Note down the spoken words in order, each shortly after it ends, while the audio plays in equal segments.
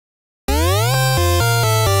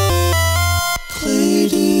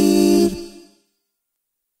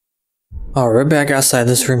Alright, we're back outside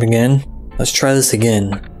this room again. Let's try this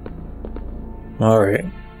again. Alright.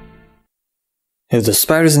 If the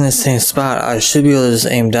spider's in the same spot, I should be able to just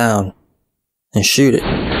aim down and shoot it.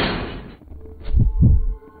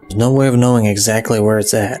 There's no way of knowing exactly where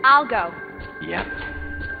it's at. I'll go. Yep.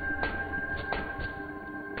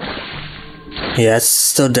 Yeah, it's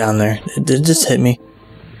still down there. It just hit me.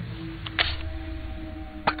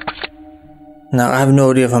 Now, I have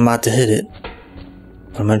no idea if I'm about to hit it.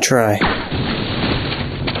 But I'm gonna try.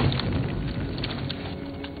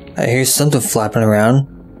 I hear something flapping around.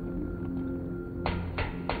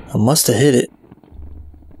 I must have hit it.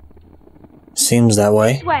 Seems that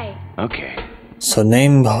way. Okay. So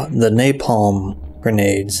name the napalm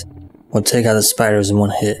grenades. We'll take out the spiders in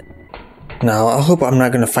one hit. Now, I hope I'm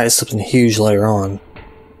not gonna fight something huge later on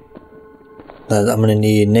that I'm gonna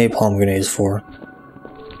need napalm grenades for.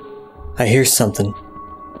 I hear something.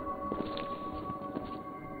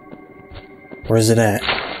 Where's it at?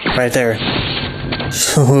 Right there.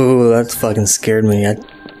 Ooh, that fucking scared me. I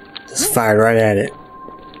just fired right at it.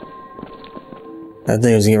 That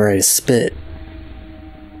thing was getting ready to spit.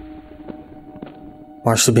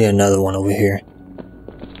 Watch, there'll be another one over here.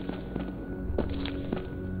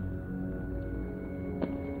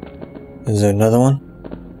 Is there another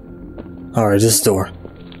one? Alright, this door.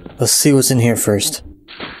 Let's see what's in here first.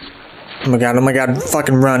 Oh my god,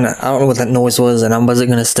 fucking run. I don't know what that noise was, and I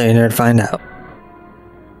wasn't gonna stay in there to find out.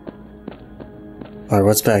 Alright,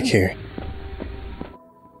 what's back here?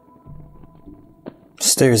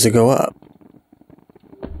 Stairs that go up.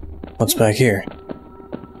 What's back here?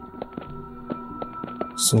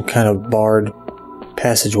 Some kind of barred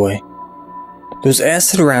passageway. There's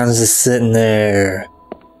acid rounds just sitting there.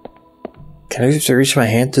 Can I just reach my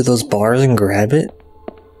hand through those bars and grab it?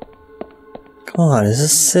 Come on, it's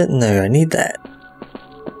just sitting there. I need that.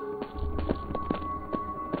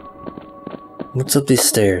 What's up these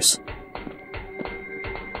stairs?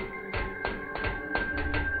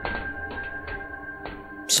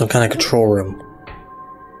 Some kind of control room.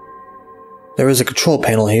 There is a control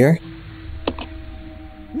panel here.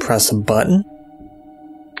 Press a button.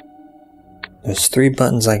 There's 3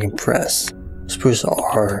 buttons I can press. Let's push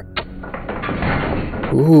R.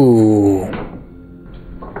 Ooh.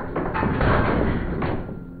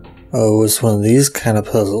 Oh, it's one of these kind of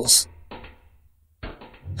puzzles.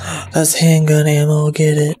 That's handgun ammo,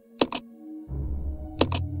 get it?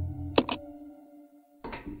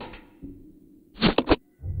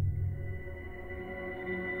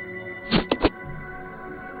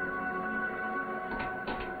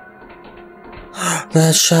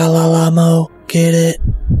 That's shalalamo, get it?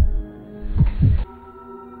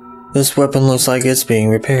 This weapon looks like it's being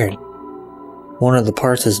repaired. One of the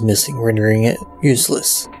parts is missing, rendering it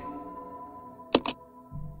useless.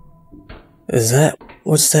 Is that...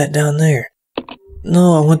 what's that down there?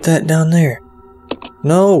 No, I want that down there.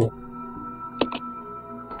 No!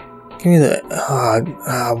 Give me the...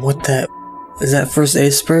 what that... is that first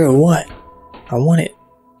aid spray or what? I want it.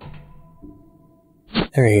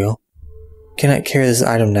 There you go. Cannot carry this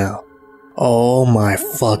item now. Oh my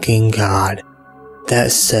fucking god.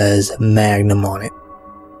 That says Magnum on it.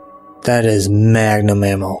 That is Magnum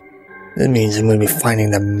ammo. That means I'm going to be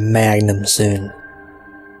finding the Magnum soon.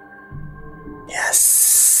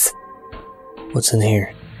 Yes! What's in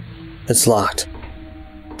here? It's locked.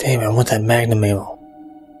 Damn, I want that Magnum ammo.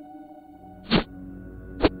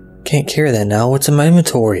 Can't carry that now. What's in my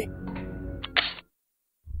inventory?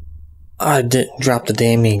 I didn't drop the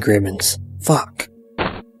damn ink ribbons. Fuck.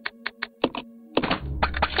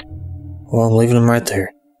 Well, I'm leaving them right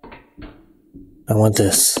there. I want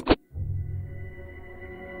this.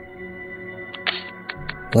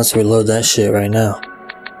 Let's reload that shit right now.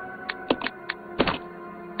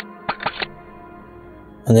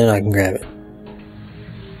 And then I can grab it.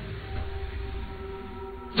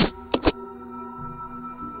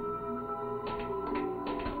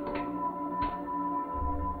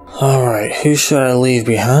 Alright, who should I leave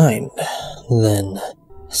behind? Then,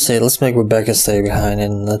 let's make Rebecca stay behind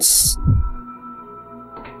and let's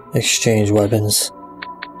exchange weapons.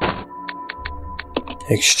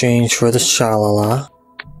 Exchange for the shalala.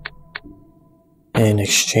 And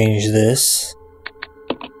exchange this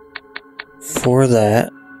for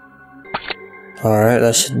that. Alright,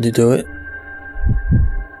 that should do it.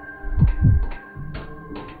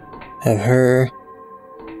 Have her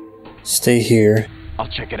stay here. I'll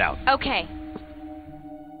check it out. Okay.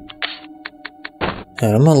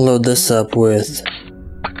 And I'm gonna load this up with...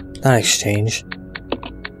 not exchange.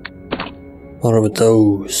 Load it with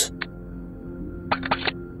those.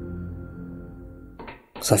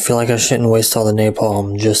 Because I feel like I shouldn't waste all the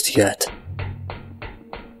napalm just yet.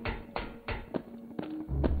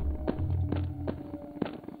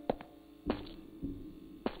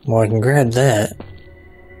 Well, I can grab that.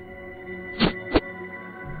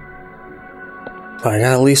 But I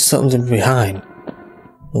gotta leave something behind.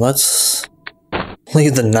 Let's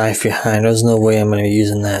leave the knife behind. There's no way I'm gonna be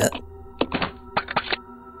using that.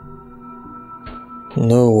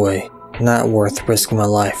 No way. Not worth risking my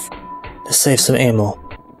life to save some ammo.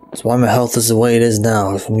 That's why my health is the way it is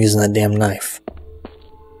now if I'm using that damn knife.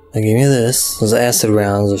 Now give me this. Those acid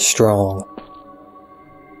rounds are strong.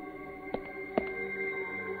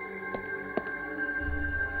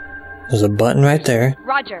 There's a button right there.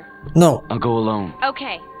 Roger. No. I'll go alone.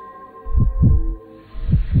 Okay.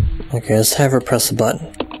 Okay, let's have her press the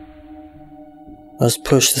button. Let's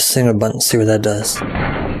push the signal button, see what that does.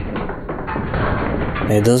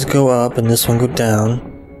 Okay, it does go up and this one go down.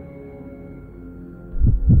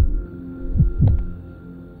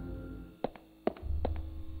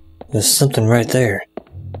 There's something right there.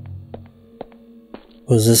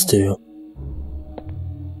 What does this do?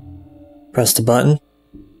 Press the button?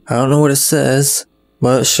 I don't know what it says,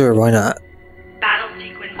 but sure, why not? Battle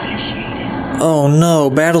sequence initiated. Oh no,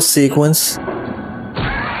 battle sequence.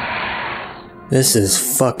 This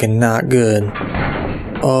is fucking not good.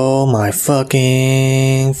 Oh my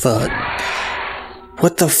fucking fuck.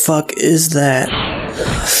 What the fuck is that?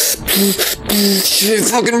 Shit,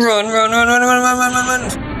 fucking run.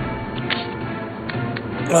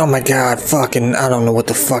 Oh my god, fucking, I don't know what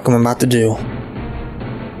the fuck I'm about to do.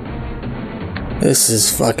 This is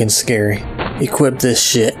fucking scary. Equip this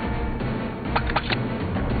shit.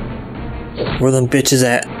 Where them bitches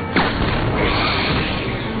at?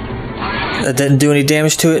 That didn't do any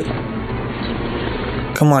damage to it?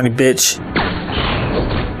 Come on, you bitch.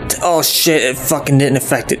 Oh shit, it fucking didn't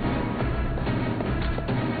affect it.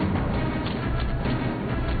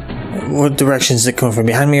 What direction is it coming from?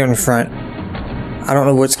 Behind me or in front? I don't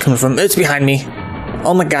know where it's coming from. It's behind me.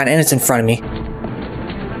 Oh my god, and it's in front of me.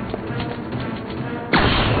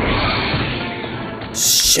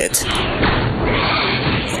 Shit.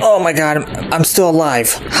 Oh my god, I'm still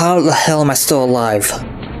alive. How the hell am I still alive?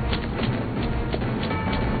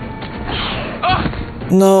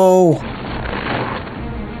 No.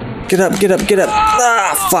 Get up.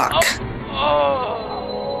 Ah, fuck.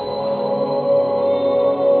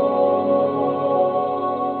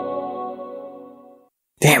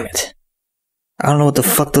 Damn it. I don't know what the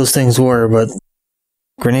fuck those things were, but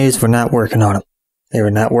grenades were not working on them. They were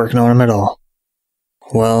not working on them at all.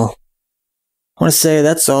 Well, I want to say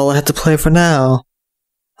that's all I have to play for now.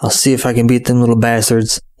 I'll see if I can beat them little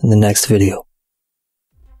bastards in the next video.